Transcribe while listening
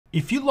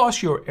If you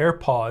lost your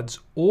AirPods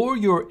or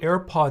your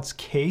AirPods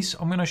case,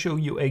 I'm gonna show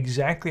you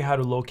exactly how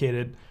to locate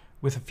it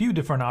with a few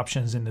different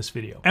options in this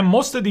video. And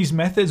most of these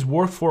methods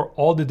work for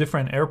all the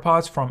different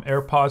AirPods, from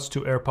AirPods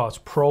to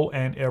AirPods Pro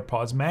and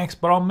AirPods Max,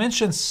 but I'll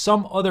mention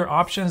some other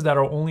options that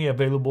are only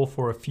available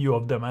for a few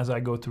of them as I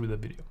go through the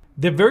video.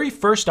 The very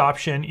first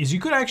option is you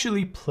could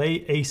actually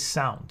play a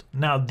sound.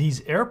 Now,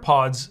 these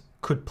AirPods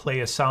could play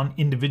a sound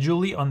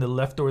individually on the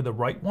left or the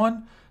right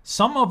one.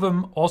 Some of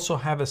them also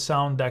have a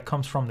sound that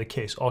comes from the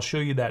case. I'll show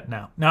you that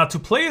now. Now, to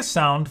play a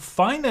sound,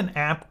 find an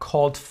app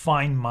called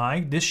Find My.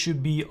 This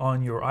should be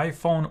on your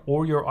iPhone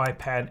or your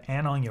iPad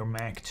and on your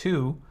Mac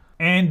too.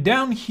 And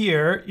down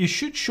here, it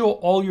should show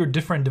all your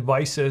different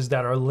devices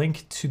that are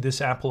linked to this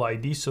Apple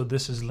ID. So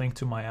this is linked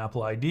to my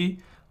Apple ID.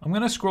 I'm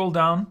gonna scroll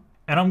down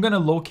and I'm gonna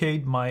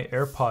locate my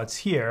AirPods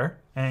here,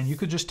 and you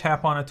could just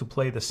tap on it to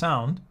play the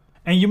sound.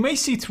 And you may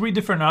see three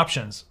different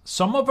options.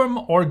 Some of them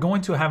are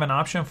going to have an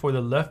option for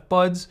the left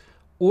buds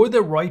or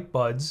the right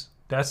buds.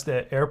 That's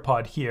the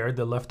AirPod here,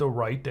 the left or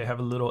right. They have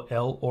a little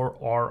L or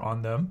R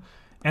on them.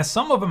 And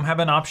some of them have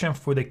an option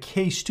for the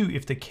case too,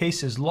 if the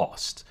case is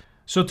lost.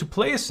 So to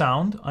play a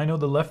sound, I know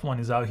the left one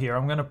is out here.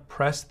 I'm gonna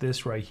press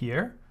this right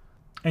here.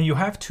 And you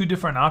have two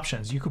different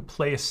options. You could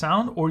play a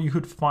sound or you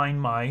could find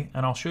my,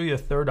 and I'll show you a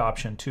third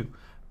option too.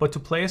 But to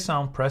play a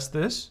sound, press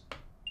this.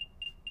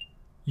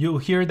 You'll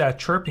hear that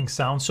chirping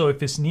sound. So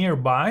if it's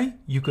nearby,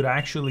 you could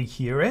actually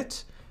hear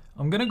it.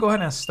 I'm gonna go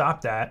ahead and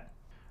stop that.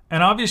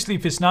 And obviously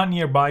if it's not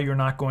nearby, you're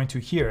not going to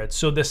hear it.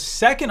 So the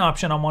second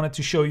option I wanted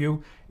to show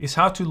you is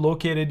how to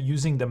locate it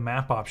using the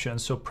map option.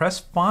 So press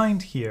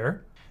find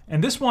here.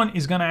 And this one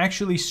is gonna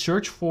actually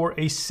search for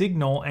a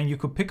signal, and you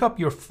could pick up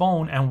your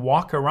phone and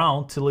walk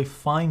around till it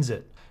finds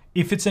it.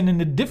 If it's in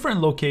a different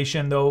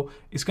location though,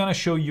 it's gonna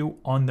show you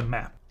on the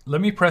map.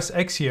 Let me press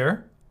X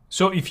here.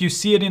 So if you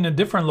see it in a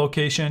different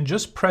location,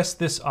 just press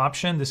this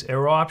option, this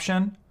arrow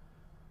option,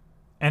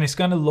 and it's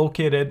gonna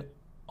locate it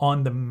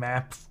on the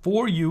map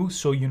for you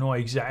so you know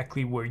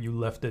exactly where you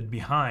left it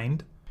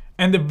behind.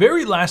 And the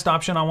very last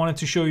option I wanted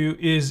to show you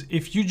is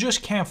if you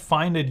just can't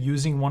find it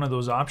using one of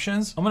those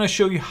options, I'm gonna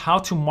show you how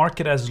to mark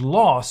it as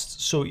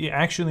lost so it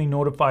actually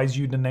notifies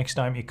you the next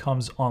time it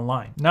comes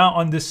online. Now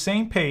on this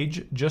same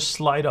page, just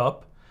slide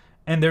up,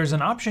 and there's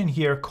an option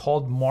here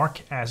called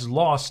Mark as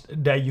Lost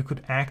that you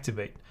could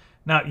activate.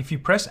 Now, if you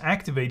press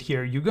activate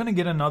here, you're gonna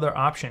get another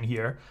option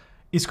here.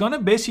 It's gonna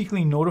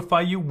basically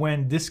notify you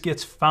when this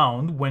gets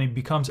found, when it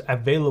becomes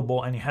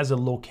available and it has a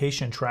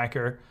location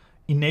tracker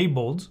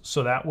enabled.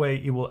 So that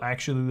way it will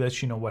actually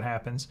let you know what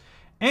happens.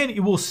 And it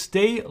will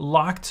stay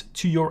locked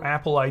to your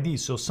Apple ID.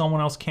 So someone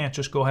else can't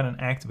just go ahead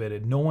and activate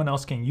it. No one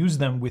else can use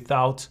them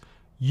without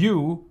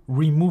you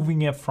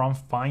removing it from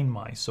Find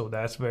My. So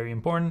that's very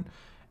important.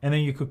 And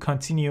then you could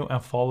continue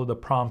and follow the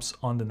prompts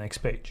on the next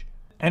page.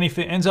 And if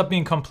it ends up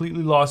being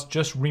completely lost,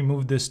 just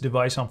remove this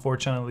device.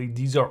 Unfortunately,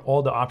 these are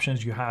all the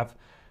options you have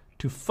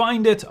to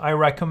find it. I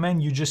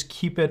recommend you just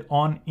keep it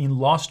on in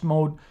lost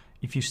mode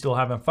if you still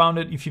haven't found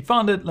it. If you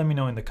found it, let me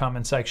know in the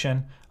comment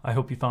section. I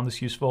hope you found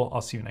this useful.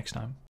 I'll see you next time.